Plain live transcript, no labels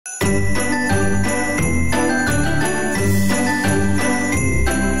Hello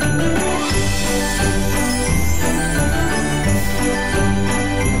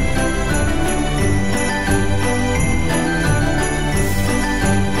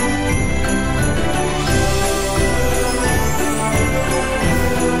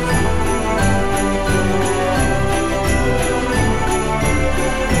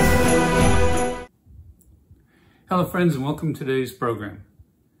friends, and welcome to today's program.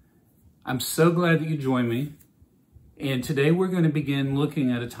 I'm so glad that you joined me, and today we're going to begin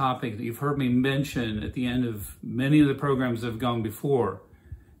looking at a topic that you've heard me mention at the end of many of the programs that have gone before,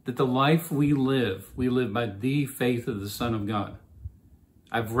 that the life we live by the faith of the Son of God.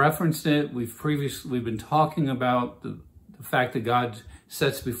 I've referenced it. We've been talking about the fact that God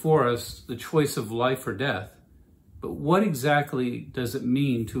sets before us the choice of life or death. But what exactly does it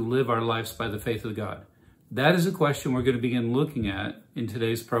mean to live our lives by the faith of God? That is a question we're going to begin looking at in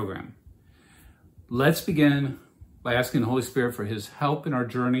today's program. Let's begin by asking the Holy Spirit for His help in our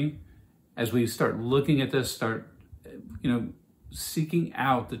journey as we start looking at this, seeking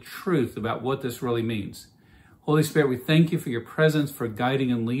out the truth about what this really means. Holy Spirit, we thank you for your presence, for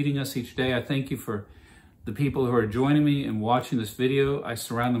guiding and leading us each day. I thank you for the people who are joining me and watching this video. I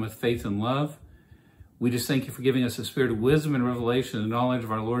surround them with faith and love. We just thank you for giving us a spirit of wisdom and revelation and knowledge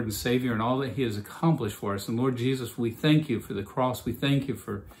of our Lord and Savior and all that He has accomplished for us. And Lord Jesus, we thank you for the cross. We thank you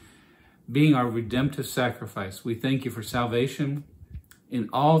for being our redemptive sacrifice. We thank you for salvation in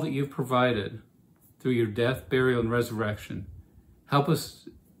all that you've provided through your death, burial, and resurrection. Help us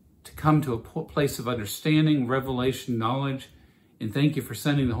to come to a place of understanding, revelation, knowledge, and thank you for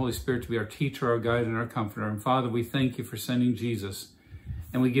sending the Holy Spirit to be our teacher, our guide, and our comforter. And Father, we thank you for sending Jesus.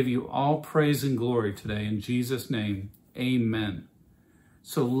 And we give you all praise and glory today. In Jesus' name, amen.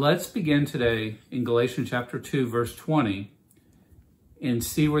 So let's begin today in Galatians chapter 2, verse 20, and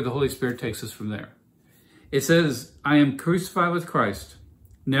see where the Holy Spirit takes us from there. It says, I am crucified with Christ.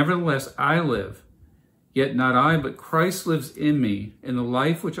 Nevertheless, I live. Yet not I, but Christ lives in me. In the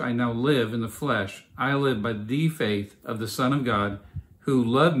life which I now live in the flesh, I live by the faith of the Son of God, who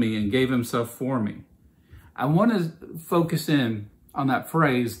loved me and gave himself for me. I want to focus in on that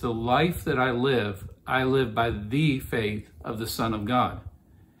phrase, the life that I live by the faith of the Son of God.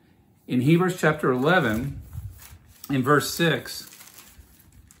 In Hebrews chapter 11, in verse 6,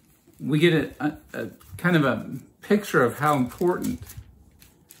 we get a kind of a picture of how important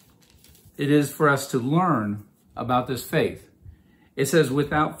it is for us to learn about this faith. It says,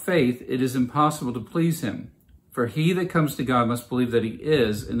 without faith, it is impossible to please him. For he that comes to God must believe that he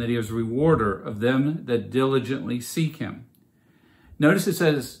is, and that he is a rewarder of them that diligently seek him. Notice it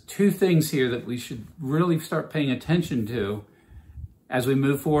says two things here that we should really start paying attention to as we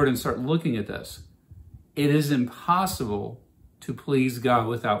move forward and start looking at this. It is impossible to please God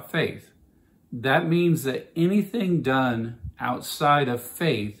without faith. That means that anything done outside of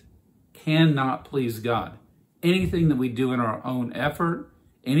faith cannot please God. Anything that we do in our own effort,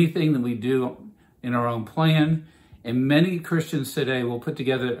 anything that we do in our own plan, and many Christians today will put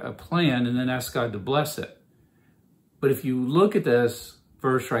together a plan and then ask God to bless it. But if you look at this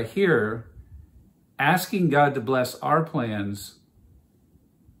verse right here, asking God to bless our plans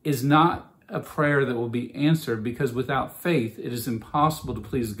is not a prayer that will be answered, because without faith, it is impossible to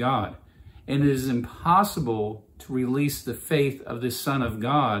please God. And it is impossible to release the faith of the Son of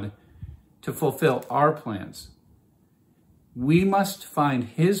God to fulfill our plans. We must find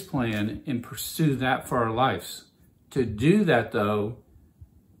his plan and pursue that for our lives. To do that, though,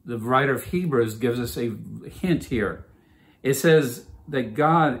 the writer of Hebrews gives us a hint here. It says that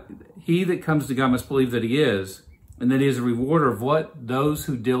God, he that comes to God must believe that he is, and that he is a rewarder of what? Those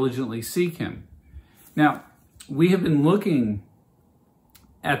who diligently seek him. Now, we have been looking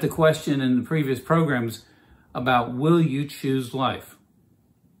at the question in the previous programs about, will you choose life?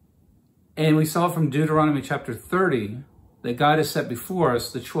 And we saw from Deuteronomy chapter 30 that God has set before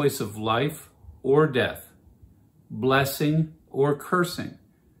us the choice of life or death, blessing or cursing.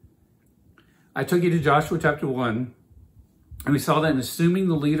 I took you to Joshua chapter 1, and we saw that in assuming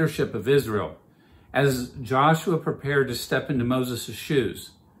the leadership of Israel, as Joshua prepared to step into Moses'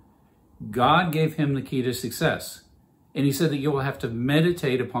 shoes, God gave him the key to success. And he said that you will have to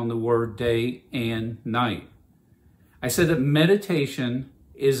meditate upon the word day and night. I said that meditation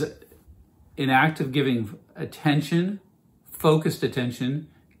is an act of giving attention, focused attention,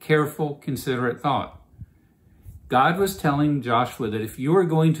 careful, considerate thought. God was telling Joshua that if you are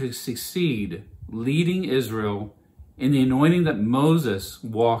going to succeed leading Israel in the anointing that Moses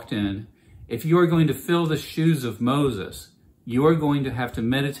walked in, if you are going to fill the shoes of Moses, you are going to have to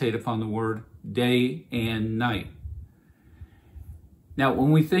meditate upon the word day and night. Now,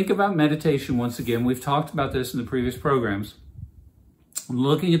 when we think about meditation, once again, we've talked about this in the previous programs.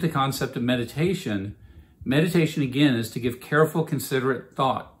 Looking at the concept of meditation, meditation again is to give careful, considerate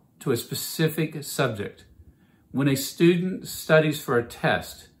thought to a specific subject. When a student studies for a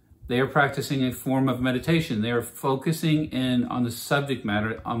test, they are practicing a form of meditation. They are focusing in on the subject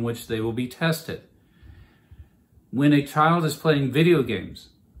matter on which they will be tested. When a child is playing video games,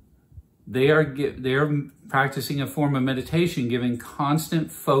 they are practicing a form of meditation, giving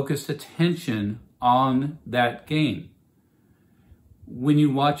constant, focused attention on that game. When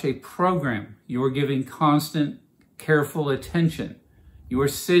you watch a program, you are giving constant, careful attention. You are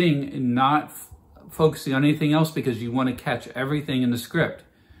sitting and not focusing on anything else because you want to catch everything in the script.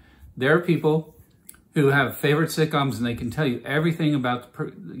 There are people who have favorite sitcoms and they can tell you everything about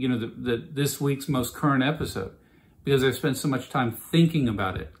this week's most current episode because they've spent so much time thinking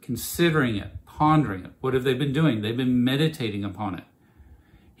about it, considering it, pondering it. What have they been doing? They've been meditating upon it.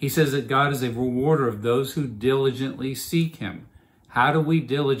 He says that God is a rewarder of those who diligently seek him. How do we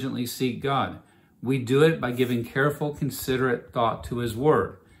diligently seek God? We do it by giving careful, considerate thought to his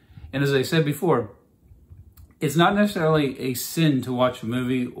word. And as I said before, it's not necessarily a sin to watch a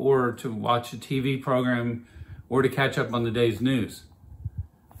movie or to watch a TV program or to catch up on the day's news.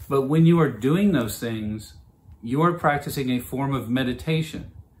 But when you are doing those things, you are practicing a form of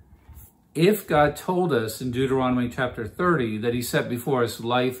meditation. If God told us in Deuteronomy chapter 30 that he set before us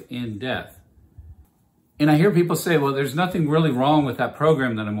life and death, and I hear people say, well, there's nothing really wrong with that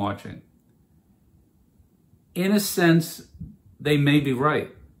program that I'm watching. In a sense, they may be right.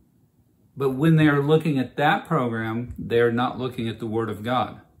 But when they are looking at that program, they are not looking at the Word of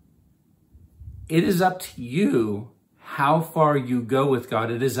God. It is up to you how far you go with God.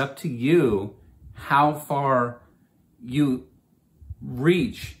 It is up to you how far you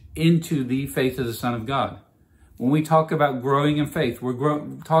reach into the faith of the Son of God. When we talk about growing in faith, we're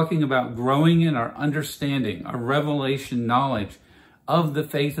talking about growing in our understanding, our revelation knowledge of the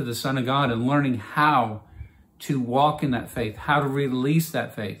faith of the Son of God and learning how to walk in that faith, how to release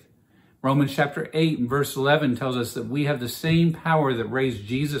that faith. Romans chapter 8 and verse 11 tells us that we have the same power that raised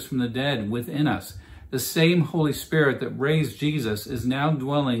Jesus from the dead within us. The same Holy Spirit that raised Jesus is now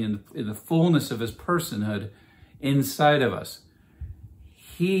dwelling in the fullness of his personhood inside of us.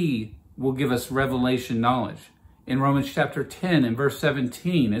 He will give us revelation knowledge. In Romans chapter 10 and verse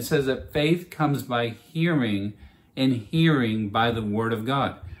 17, it says that faith comes by hearing and hearing by the word of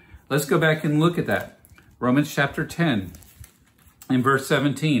God. Let's go back and look at that. Romans chapter 10 and verse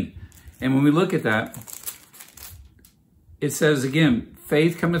 17. And when we look at that, it says again,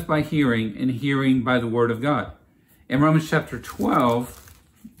 faith cometh by hearing, and hearing by the word of God. In Romans chapter 12,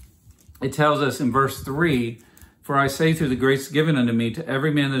 it tells us in verse 3, for I say through the grace given unto me to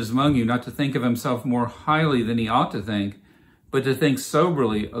every man that is among you, not to think of himself more highly than he ought to think, but to think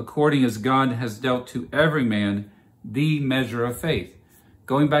soberly, according as God has dealt to every man the measure of faith.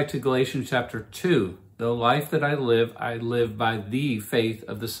 Going back to Galatians chapter 2, the life that I live by the faith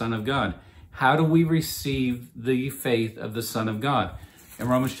of the Son of God. How do we receive the faith of the Son of God? In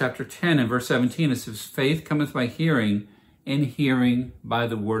Romans chapter 10 and verse 17, it says, faith cometh by hearing, and hearing by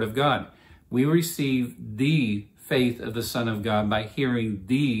the word of God. We receive the faith of the Son of God by hearing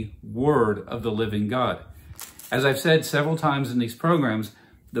the word of the living God. As I've said several times in these programs,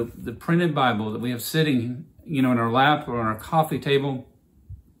 the printed Bible that we have sitting, in our lap or on our coffee table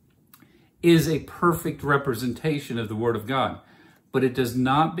is a perfect representation of the Word of God. But it does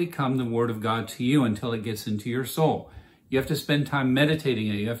not become the Word of God to you until it gets into your soul. You have to spend time meditating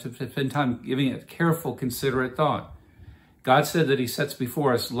it. You have to spend time giving it careful, considerate thought. God said that he sets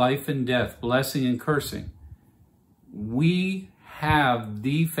before us life and death, blessing and cursing. We have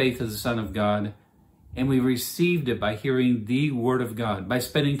the faith of the Son of God, and we received it by hearing the Word of God, by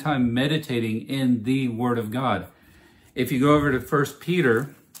spending time meditating in the Word of God. If you go over to 1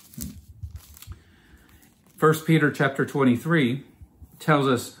 Peter chapter 23 tells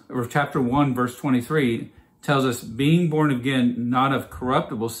us, or chapter 1, verse 23, tells us, being born again, not of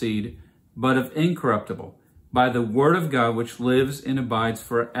corruptible seed, but of incorruptible, by the word of God, which lives and abides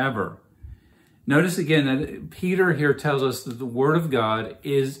forever. Notice again that Peter here tells us that the word of God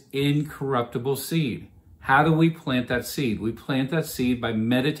is incorruptible seed. How do we plant that seed? We plant that seed by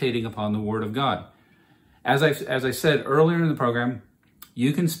meditating upon the word of God. As I said earlier in the program,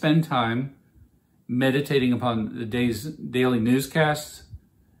 you can spend time meditating upon the day's daily newscasts,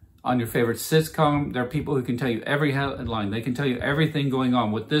 on your favorite sitcom. There are people who can tell you every headline. They can tell you everything going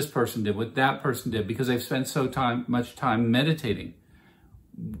on, what this person did, what that person did, because they've spent much time meditating.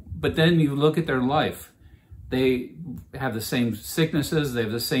 But then you look at their life. They have the same sicknesses. They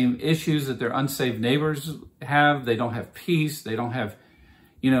have the same issues that their unsaved neighbors have. They don't have peace. They don't have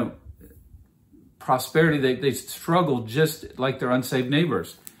prosperity. They struggle just like their unsaved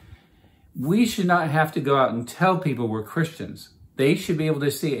neighbors. We should not have to go out and tell people we're Christians. They should be able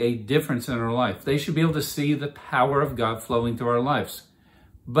to see a difference in our life. They should be able to see the power of God flowing through our lives.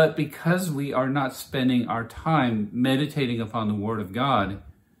 But because we are not spending our time meditating upon the Word of God,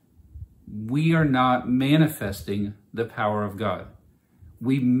 we are not manifesting the power of God.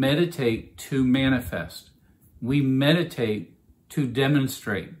 We meditate to manifest. We meditate to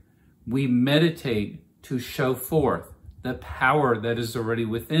demonstrate. We meditate to show forth the power that is already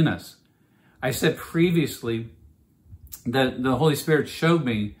within us. I said previously that the Holy Spirit showed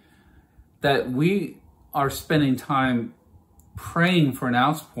me that we are spending time praying for an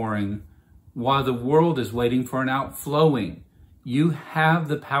outpouring while the world is waiting for an outflowing. You have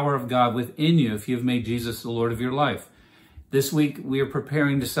the power of God within you if you've made Jesus the Lord of your life. This week, we are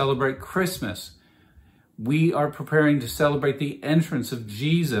preparing to celebrate Christmas. We are preparing to celebrate the entrance of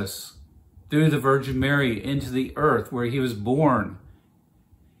Jesus through the Virgin Mary into the earth where he was born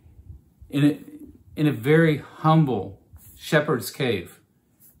in a very humble shepherd's cave.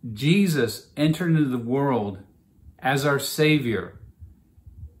 Jesus entered into the world as our Savior.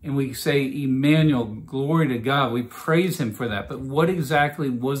 And we say, Emmanuel, glory to God. We praise him for that. But what exactly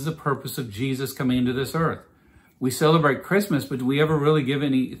was the purpose of Jesus coming into this earth? We celebrate Christmas, but do we ever really give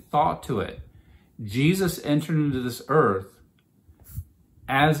any thought to it? Jesus entered into this earth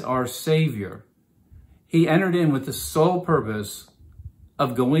as our Savior. He entered in with the sole purpose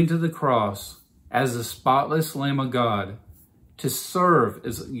of going to the cross as the spotless Lamb of God to serve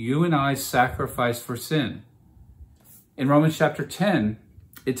as you and I sacrifice for sin. In Romans chapter 10,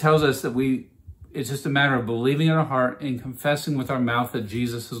 it tells us that it's just a matter of believing in our heart and confessing with our mouth that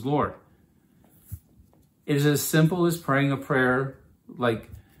Jesus is Lord. It is as simple as praying a prayer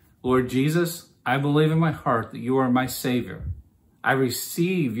like, Lord Jesus, I believe in my heart that you are my Savior. I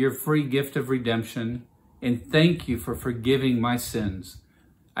receive your free gift of redemption and thank you for forgiving my sins.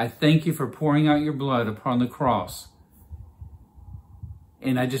 I thank you for pouring out your blood upon the cross.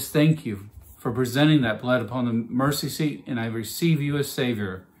 And I just thank you for presenting that blood upon the mercy seat, and I receive you as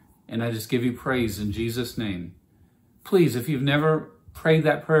Savior, and I just give you praise in Jesus' name. Please, if you've never prayed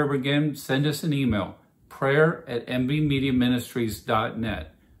that prayer again, send us an email,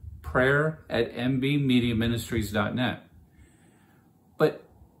 prayer@mbmediaministries.net, prayer@mbmediaministries.net. But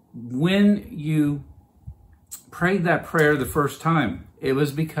when you prayed that prayer the first time, it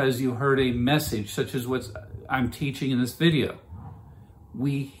was because you heard a message such as what I'm teaching in this video.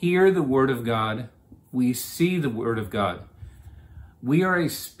 We hear the Word of God. We see the Word of God. We are a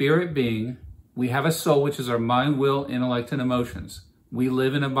spirit being. We have a soul, which is our mind, will, intellect, and emotions. We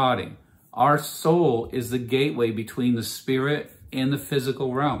live in a body. Our soul is the gateway between the spirit and the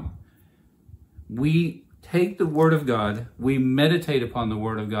physical realm. We take the Word of God. We meditate upon the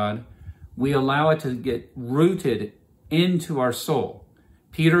Word of God. We allow it to get rooted into our soul.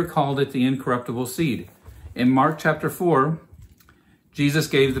 Peter called it the incorruptible seed. In Mark chapter 4, Jesus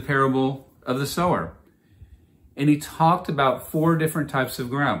gave the parable of the sower, and he talked about 4 different types of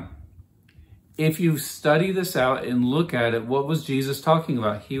ground. If you study this out and look at it, what was Jesus talking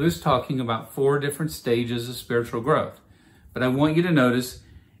about? He was talking about 4 different stages of spiritual growth. But I want you to notice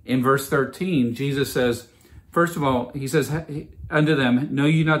in verse 13, Jesus says, first of all, he says, unto them, know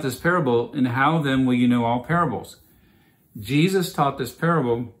ye not this parable, and how then will you know all parables? Jesus taught this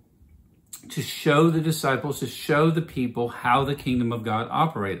parable to show the disciples, to show the people how the kingdom of God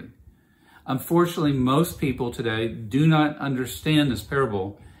operated. Unfortunately, most people today do not understand this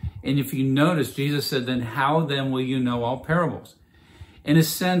parable. And if you notice, Jesus said, then how then will you know all parables? In a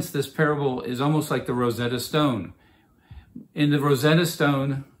sense, this parable is almost like the Rosetta Stone. And the Rosetta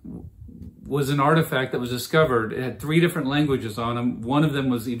Stone was an artifact that was discovered. It had 3 different languages on them. One of them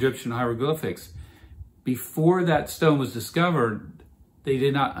was Egyptian hieroglyphics. Before that stone was discovered, they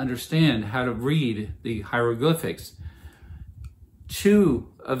did not understand how to read the hieroglyphics. 2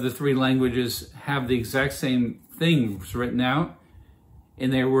 of the 3 languages have the exact same things written out,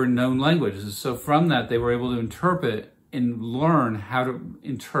 and they were known languages. So from that, they were able to interpret and learn how to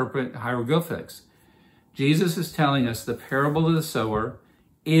interpret hieroglyphics. Jesus is telling us the parable of the sower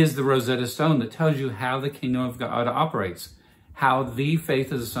is the Rosetta Stone that tells you how the kingdom of God operates, how the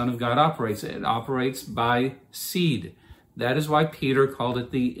faith of the Son of God operates. It operates by seed. That is why Peter called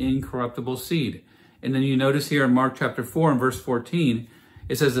it the incorruptible seed. And then you notice here in Mark chapter 4 and verse 14,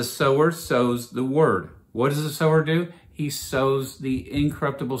 it says the sower sows the word. What does the sower do? He sows the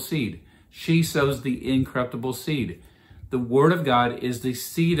incorruptible seed. She sows the incorruptible seed. The word of God is the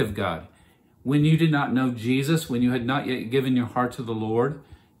seed of God. When you did not know Jesus, when you had not yet given your heart to the Lord,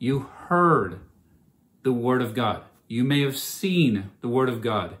 you heard the word of God. You may have seen the Word of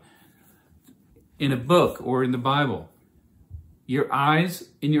God in a book or in the Bible. Your eyes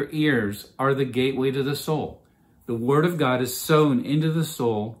and your ears are the gateway to the soul. The Word of God is sown into the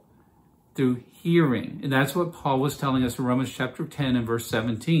soul through hearing. And that's what Paul was telling us in Romans chapter 10 and verse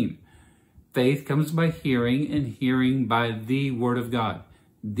 17. Faith comes by hearing, and hearing by the Word of God.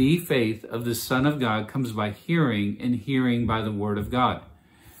 The faith of the Son of God comes by hearing, and hearing by the Word of God.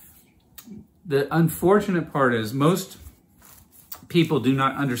 The unfortunate part is most people do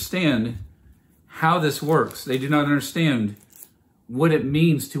not understand how this works. They do not understand what it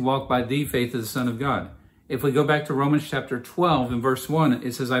means to walk by the faith of the Son of God. If we go back to Romans chapter 12 and verse 1,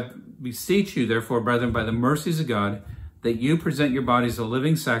 it says, I beseech you, therefore, brethren, by the mercies of God, that you present your bodies a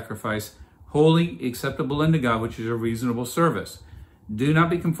living sacrifice, holy, acceptable unto God, which is a reasonable service. Do not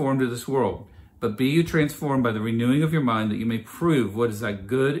be conformed to this world, but be you transformed by the renewing of your mind, that you may prove what is that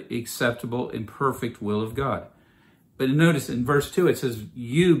good, acceptable, and perfect will of God. But notice in verse 2, it says,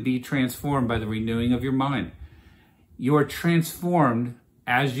 you be transformed by the renewing of your mind. You are transformed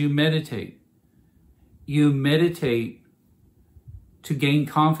as you meditate. You meditate to gain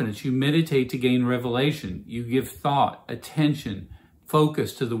confidence. You meditate to gain revelation. You give thought, attention,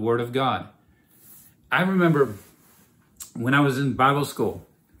 focus to the Word of God. I remember when I was in Bible school,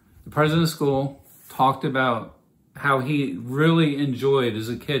 the president of school talked about how he really enjoyed, as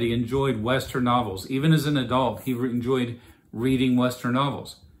a kid, he enjoyed Western novels. Even as an adult, he enjoyed reading Western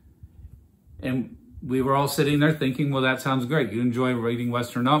novels. And we were all sitting there thinking, well, that sounds great. You enjoy reading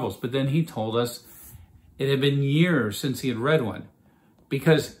Western novels. But then he told us it had been years since he had read one.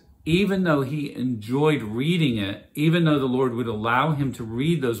 Because even though he enjoyed reading it, even though the Lord would allow him to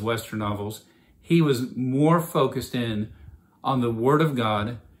read those Western novels, he was more focused in on the Word of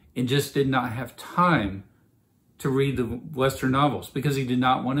God and just did not have time to read the Western novels because he did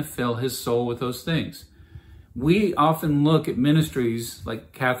not want to fill his soul with those things. We often look at ministries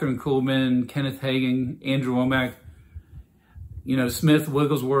like Catherine Kuhlman, Kenneth Hagin, Andrew Womack, Smith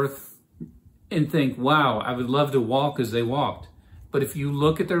Wigglesworth, and think, wow, I would love to walk as they walked. But if you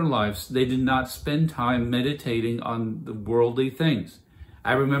look at their lives, they did not spend time meditating on the worldly things.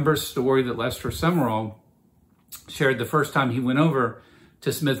 I remember a story that Lester Summerall shared the first time he went over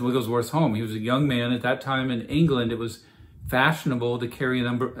to Smith Wigglesworth's home. He was a young man at that time in England. It was fashionable to carry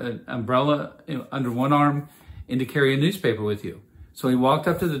an umbrella under one arm and to carry a newspaper with you. So he walked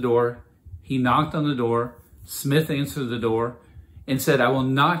up to the door, he knocked on the door, Smith answered the door and said, I will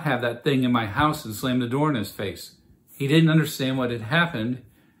not have that thing in my house, and slammed the door in his face. He didn't understand what had happened,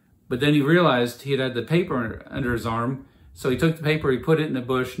 but then he realized he had the paper under his arm. So he took the paper, he put it in a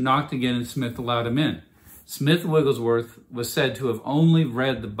bush, knocked again, and Smith allowed him in. Smith Wigglesworth was said to have only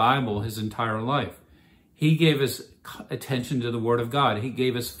read the Bible his entire life. He gave his attention to the Word of God. He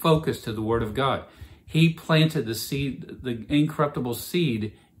gave his focus to the Word of God. He planted the seed, the incorruptible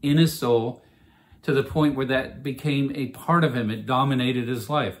seed in his soul to the point where that became a part of him. It dominated his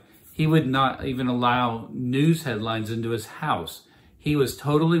life. He would not even allow news headlines into his house. He was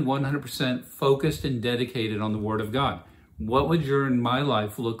totally 100% focused and dedicated on the Word of God. What would your and my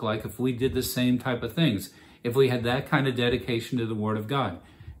life look like if we did the same type of things? If we had that kind of dedication to the Word of God?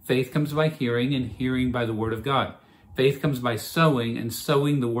 Faith comes by hearing, and hearing by the Word of God. Faith comes by sowing, and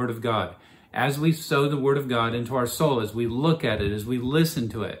sowing the Word of God. As we sow the Word of God into our soul, as we look at it, as we listen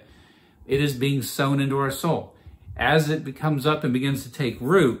to it, it is being sown into our soul. As it comes up and begins to take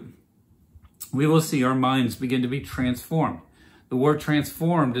root, we will see our minds begin to be transformed. The word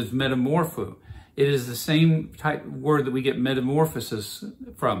transformed is metamorpho. It is the same type word that we get metamorphosis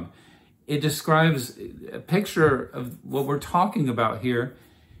from. It describes a picture of what we're talking about here.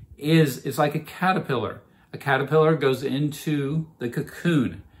 It's like a caterpillar. A caterpillar goes into the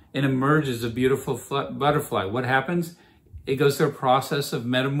cocoon and emerges a beautiful butterfly. What happens? It goes through a process of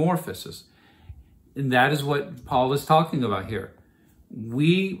metamorphosis. And that is what Paul is talking about here.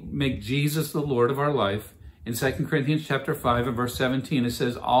 We make Jesus the Lord of our life. In 2 Corinthians chapter 5 and verse 17, it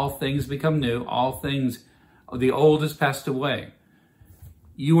says, all things become new, all things, the old has passed away.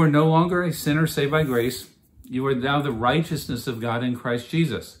 You are no longer a sinner saved by grace. You are now the righteousness of God in Christ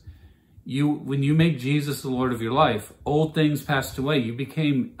Jesus. When you make Jesus the Lord of your life, old things passed away. You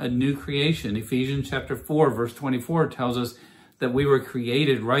became a new creation. Ephesians chapter 4 verse 24 tells us that we were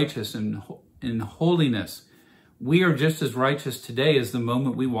created righteous and in holiness. We are just as righteous today as the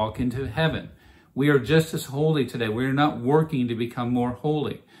moment we walk into heaven. We are just as holy today. We are not working to become more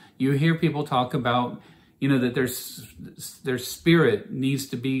holy. You hear people talk about, that their spirit needs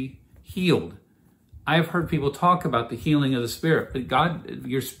to be healed. I've heard people talk about the healing of the spirit, but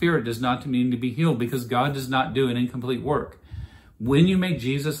your spirit does not mean to be healed, because God does not do an incomplete work. When you made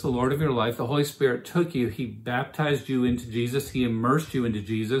Jesus the Lord of your life, the Holy Spirit took you. He baptized you into Jesus. He immersed you into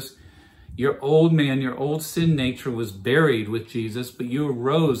Jesus. Your old man, your old sin nature was buried with Jesus, but you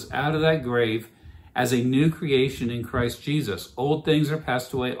arose out of that grave as a new creation in Christ Jesus. Old things are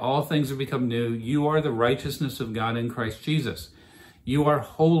passed away. All things have become new. You are the righteousness of God in Christ Jesus. You are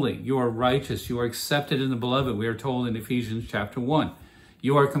holy. You are righteous. You are accepted in the beloved. We are told in Ephesians chapter 1.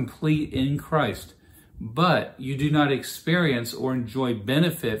 You are complete in Christ. But you do not experience or enjoy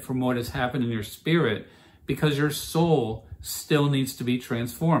benefit from what has happened in your spirit because your soul still needs to be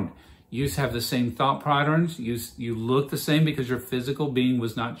transformed. You have the same thought patterns. You look the same because your physical being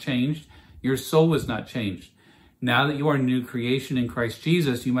was not changed. Your soul was not changed. Now that you are a new creation in Christ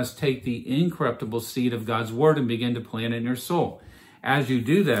Jesus, you must take the incorruptible seed of God's word and begin to plant it in your soul. As you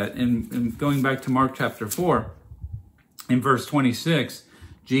do that, and going back to Mark chapter 4, in verse 26,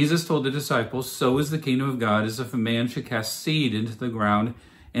 Jesus told the disciples, "So is the kingdom of God as if a man should cast seed into the ground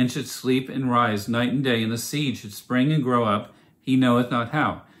and should sleep and rise night and day, and the seed should spring and grow up, he knoweth not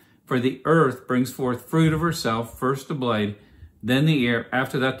how. For the earth brings forth fruit of herself, first the blade, then the ear,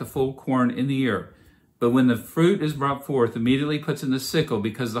 after that the full corn in the ear. But when the fruit is brought forth, immediately puts in the sickle,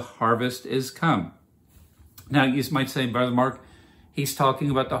 because the harvest is come." Now you might say, Brother Mark, he's talking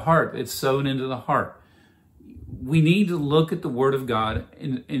about the heart. It's sown into the heart. We need to look at the Word of God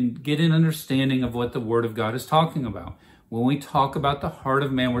and get an understanding of what the Word of God is talking about. When we talk about the heart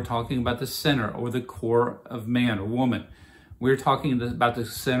of man, we're talking about the center or the core of man or woman. We're talking about the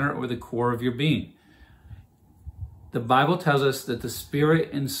center or the core of your being. The Bible tells us that the spirit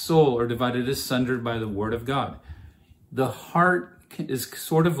and soul are divided asunder by the Word of God. The heart is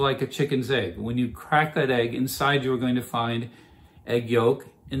sort of like a chicken's egg. When you crack that egg, inside you are going to find egg yolk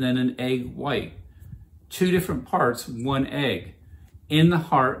and then an egg white. Two different parts, one egg. In the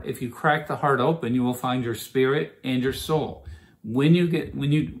heart, if you crack the heart open, you will find your spirit and your soul. When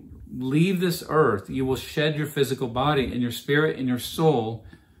you leave this earth, you will shed your physical body, and your spirit and your soul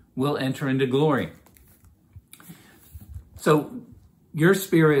will enter into glory. So your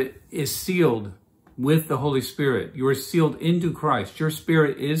spirit is sealed with the Holy Spirit. You are sealed into Christ. Your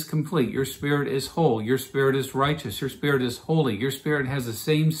spirit is complete. Your spirit is whole. Your spirit is righteous. Your spirit is holy. Your spirit has the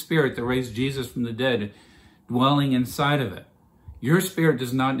same spirit that raised Jesus from the dead dwelling inside of it. Your spirit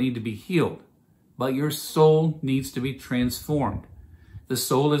does not need to be healed, but your soul needs to be transformed. The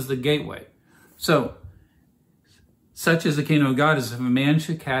soul is the gateway. So, such is the kingdom of God as if a man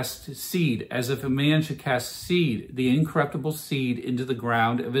should cast seed, the incorruptible seed into the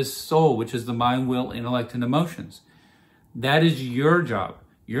ground of his soul, which is the mind, will, intellect, and emotions. That is your job.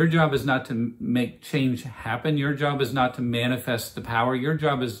 Your job is not to make change happen. Your job is not to manifest the power. Your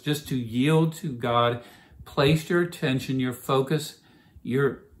job is just to yield to God. Place your attention, your focus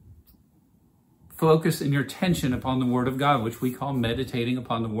and your attention upon the Word of God, which we call meditating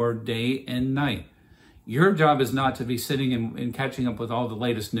upon the Word day and night. Your job is not to be sitting and catching up with all the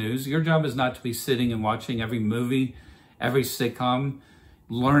latest news. Your job is not to be sitting and watching every movie, every sitcom,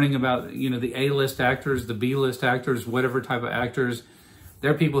 learning about, the A-list actors, the B-list actors, whatever type of actors. There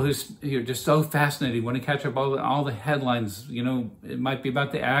are people who are just so fascinated, want to catch up all the headlines. It might be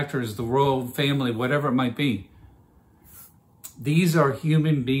about the actors, the royal family, whatever it might be. These are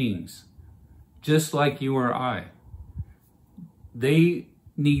human beings, just like you or I. They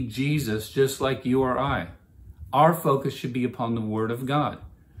need Jesus just like you or I. Our focus should be upon the Word of God.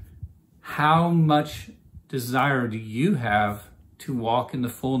 How much desire do you have to walk in the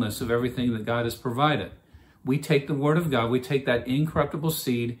fullness of everything that God has provided? We take the Word of God, we take that incorruptible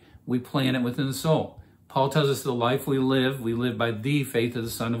seed, we plant it within the soul. Paul tells us the life we live by the faith of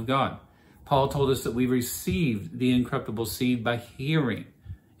the Son of God. Paul told us that we received the incorruptible seed by hearing,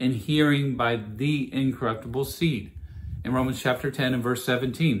 and hearing by the incorruptible seed. In Romans chapter 10 and verse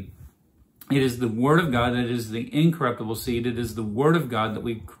 17, it is the Word of God that is the incorruptible seed. It is the Word of God that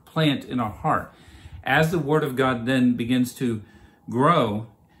we plant in our heart. As the Word of God then begins to grow,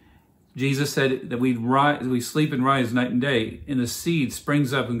 Jesus said that we sleep and rise night and day, and the seed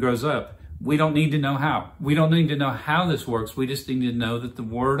springs up and grows up. We don't need to know how. We don't need to know how this works. We just need to know that the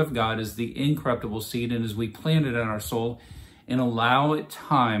Word of God is the incorruptible seed, and as we plant it in our soul and allow it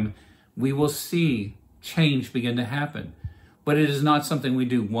time, we will see change begin to happen. But it is not something we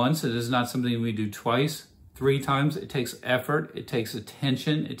do once. It is not something we do twice, 3 times. It takes effort. It takes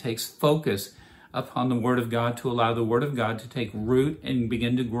attention. It takes focus upon the Word of God to allow the Word of God to take root and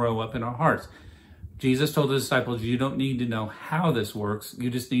begin to grow up in our hearts. Jesus told the disciples, you don't need to know how this works.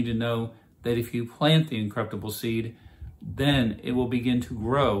 You just need to know that if you plant the incorruptible seed, then it will begin to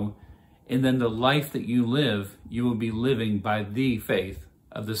grow. And then the life that you live, you will be living by the faith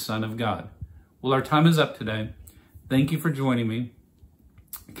of the Son of God. Well, our time is up today. Thank you for joining me.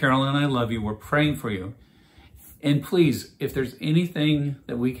 Carolyn and I love you. We're praying for you. And please, if there's anything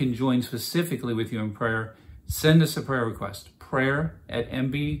that we can join specifically with you in prayer, send us a prayer request.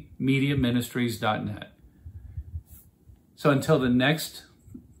 prayer@mbmediaministries.net. So until the next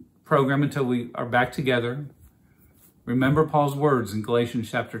program, until we are back together, remember Paul's words in Galatians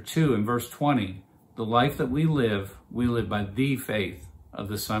chapter 2 and verse 20. The life that we live by the faith of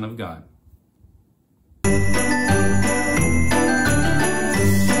the Son of God.